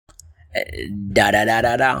Da da da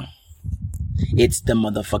da da. It's the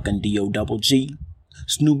motherfucking D-O-double-G.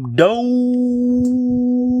 Snoop Dogg.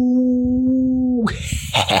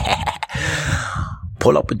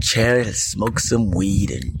 Pull up a chair, smoke some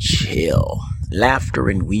weed, and chill. Laughter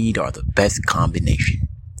and weed are the best combination.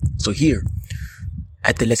 So here,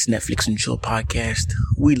 at the Let's Netflix and Chill podcast,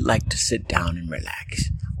 we like to sit down and relax.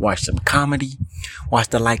 Watch some comedy. Watch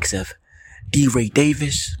the likes of DeRay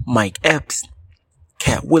Davis, Epps,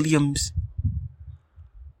 Katt Williams,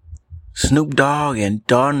 Snoop Dogg, and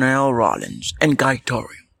Donnell Rawlings, and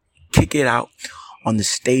Torry kick it out on the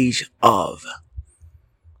stage of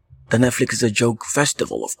the Netflix is a Joke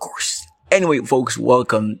Festival, of course. Anyway, folks,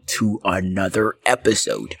 welcome to another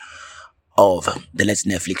episode of the Let's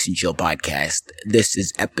Netflix and Chill podcast. This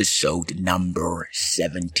is episode number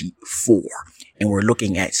 74, and we're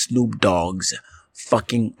looking at Snoop Dogg's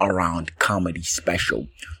Fucking Around comedy special.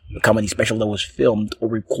 A comedy special that was filmed or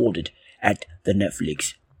recorded at the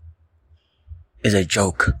Netflix is a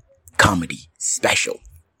Joke comedy special.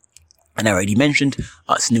 And I already mentioned,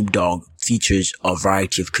 Snoop Dogg features a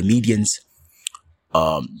variety of comedians,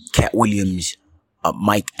 Katt Williams,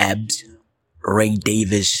 Epps, DeRay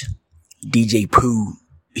Davis, DJ Pooh.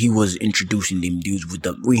 He was introducing them dudes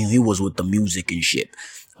he was with the music and shit.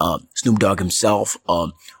 Snoop Dogg himself,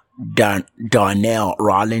 Donnell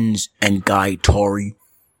Rawlings, and Torry.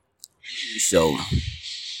 So,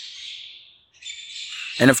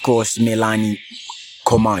 and of course, Melanie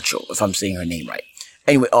Comarcho, if I'm saying her name right.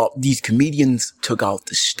 Anyway, these comedians took out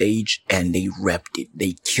the stage and they repped it.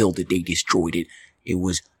 They killed it. They destroyed it. It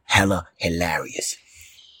was hella hilarious.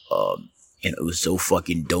 And it was so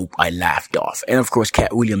fucking dope. I laughed off. And of course,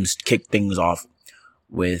 Katt Williams kicked things off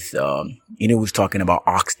with, was talking about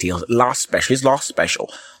oxtails. His last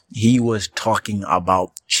special, he was talking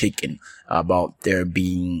about chicken, about there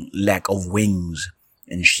being lack of wings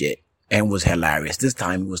and shit, and was hilarious. This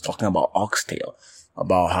time he was talking about oxtail,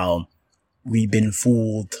 about how we've been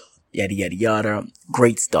fooled, yada yada yada.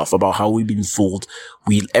 Great stuff about how we've been fooled.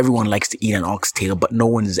 Everyone likes to eat an oxtail, but no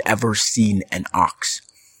one has ever seen an ox.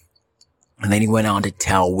 And then he went on to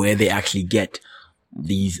tell where they actually get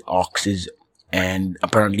these oxes, and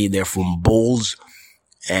apparently they're from bulls.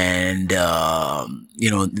 And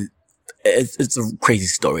it's a crazy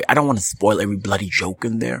story. I don't want to spoil every bloody joke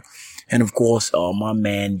in there. And of course, my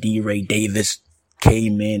man DeRay Davis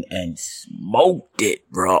came in and smoked it,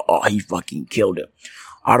 bro. Oh, he fucking killed it.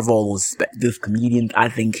 Out of all those comedians, I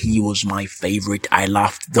think he was my favorite. I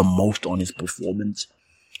laughed the most on his performance.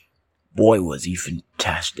 Boy, was he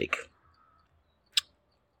fantastic.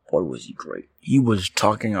 Boy, was he great. He was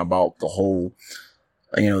talking about the whole,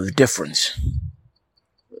 the difference.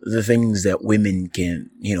 The things that women can,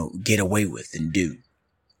 get away with and do.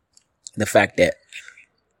 The fact that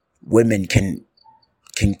women can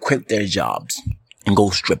quit their jobs and go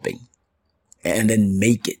stripping and then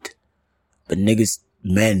make it. But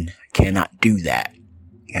men cannot do that.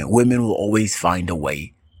 And women will always find a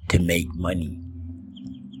way to make money.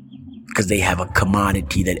 Because they have a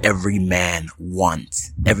commodity that every man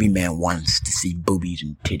wants. Every man wants to see boobies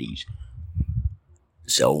and titties.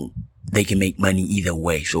 So they can make money either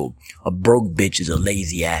way. So a broke bitch is a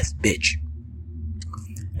lazy ass bitch.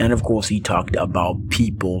 And of course, he talked about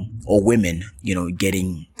people or women,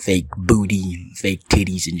 getting fake booty, fake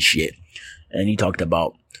titties and shit. And he talked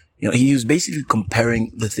about, he was basically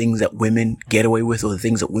comparing the things that women get away with or the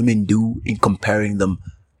things that women do and comparing them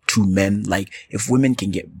to men. Like, if women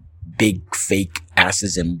can get big fake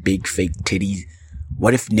asses and big fake titties,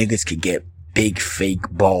 what if niggas could get big fake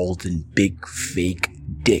balls and big fake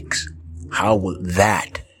dicks? How would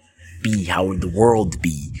that be? How would the world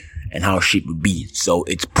be? And how shit would be. So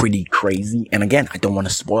it's pretty crazy. And again, I don't want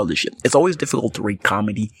to spoil this shit. It's always difficult to rate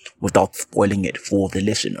comedy without spoiling it for the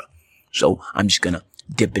listener. So I'm just gonna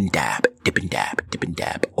dip and dab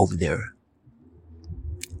over there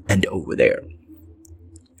and over there.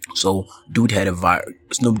 So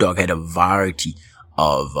Snoop Dogg had a variety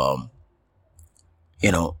of,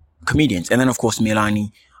 comedians. And then of course,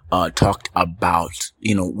 Melanie, talked about,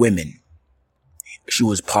 women. She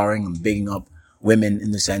was powering and bigging up women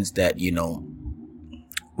in the sense that,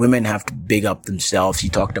 women have to big up themselves. She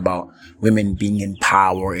talked about women being in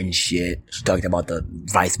power and shit. She talked about the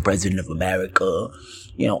vice president of America,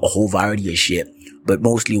 a whole variety of shit, but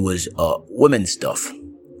mostly was, women stuff.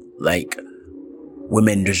 Like,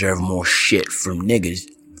 women deserve more shit from niggas.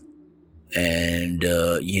 And,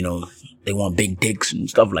 they want big dicks and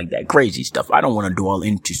stuff like that. Crazy stuff. I don't want to dwell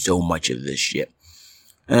into so much of this shit.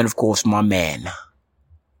 And of course, my man,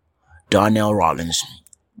 Donnell Rawlings,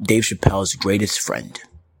 Dave Chappelle's greatest friend.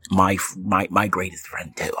 My greatest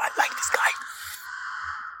friend too. I like this guy.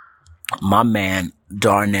 my man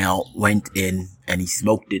Darnell went in and he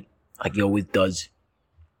smoked it like he always does.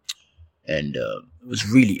 And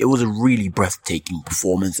it was a really breathtaking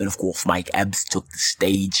performance. And of course, Mike Epps took the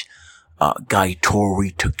stage. Guy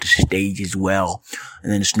Torry took the stage as well.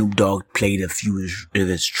 And then Snoop Dogg played a few of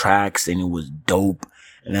his tracks and it was dope.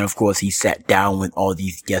 And then of course he sat down with all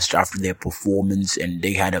these guests after their performance and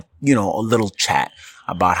they had a little chat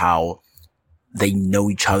about how they know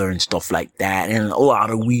each other and stuff like that. And a lot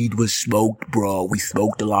of weed was smoked, bro. We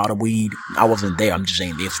smoked a lot of weed. I wasn't there. I'm just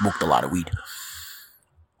saying they smoked a lot of weed. It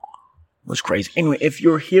was crazy. Anyway, if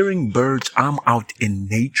you're hearing birds, I'm out in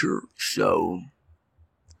nature. So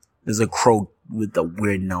there's a crow with a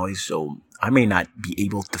weird noise. So I may not be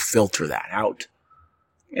able to filter that out.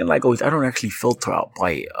 And like always, I don't actually filter out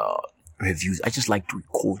my reviews. I just like to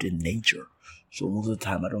record in nature. So most of the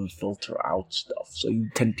time I don't filter out stuff. So you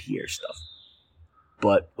tend to hear stuff.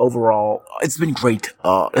 But overall, it's been great.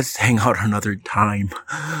 Let's hang out another time.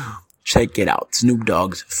 Check it out. Snoop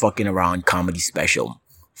Dogg's Fucking Around comedy special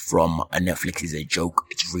from Netflix is a joke.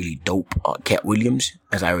 It's really dope. Katt Williams,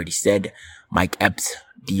 as I already said. Mike Epps,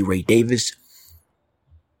 DeRay Davis.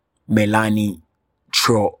 Melanie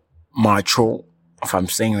Comarcho, if I'm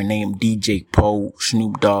saying her name. DJ Pooh,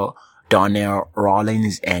 Snoop Dogg, Donnell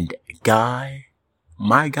Rawlings, and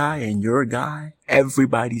my guy and your guy,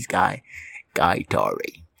 everybody's guy, Guy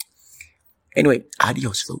Torry. Anyway,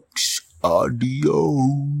 adios, folks. Adios.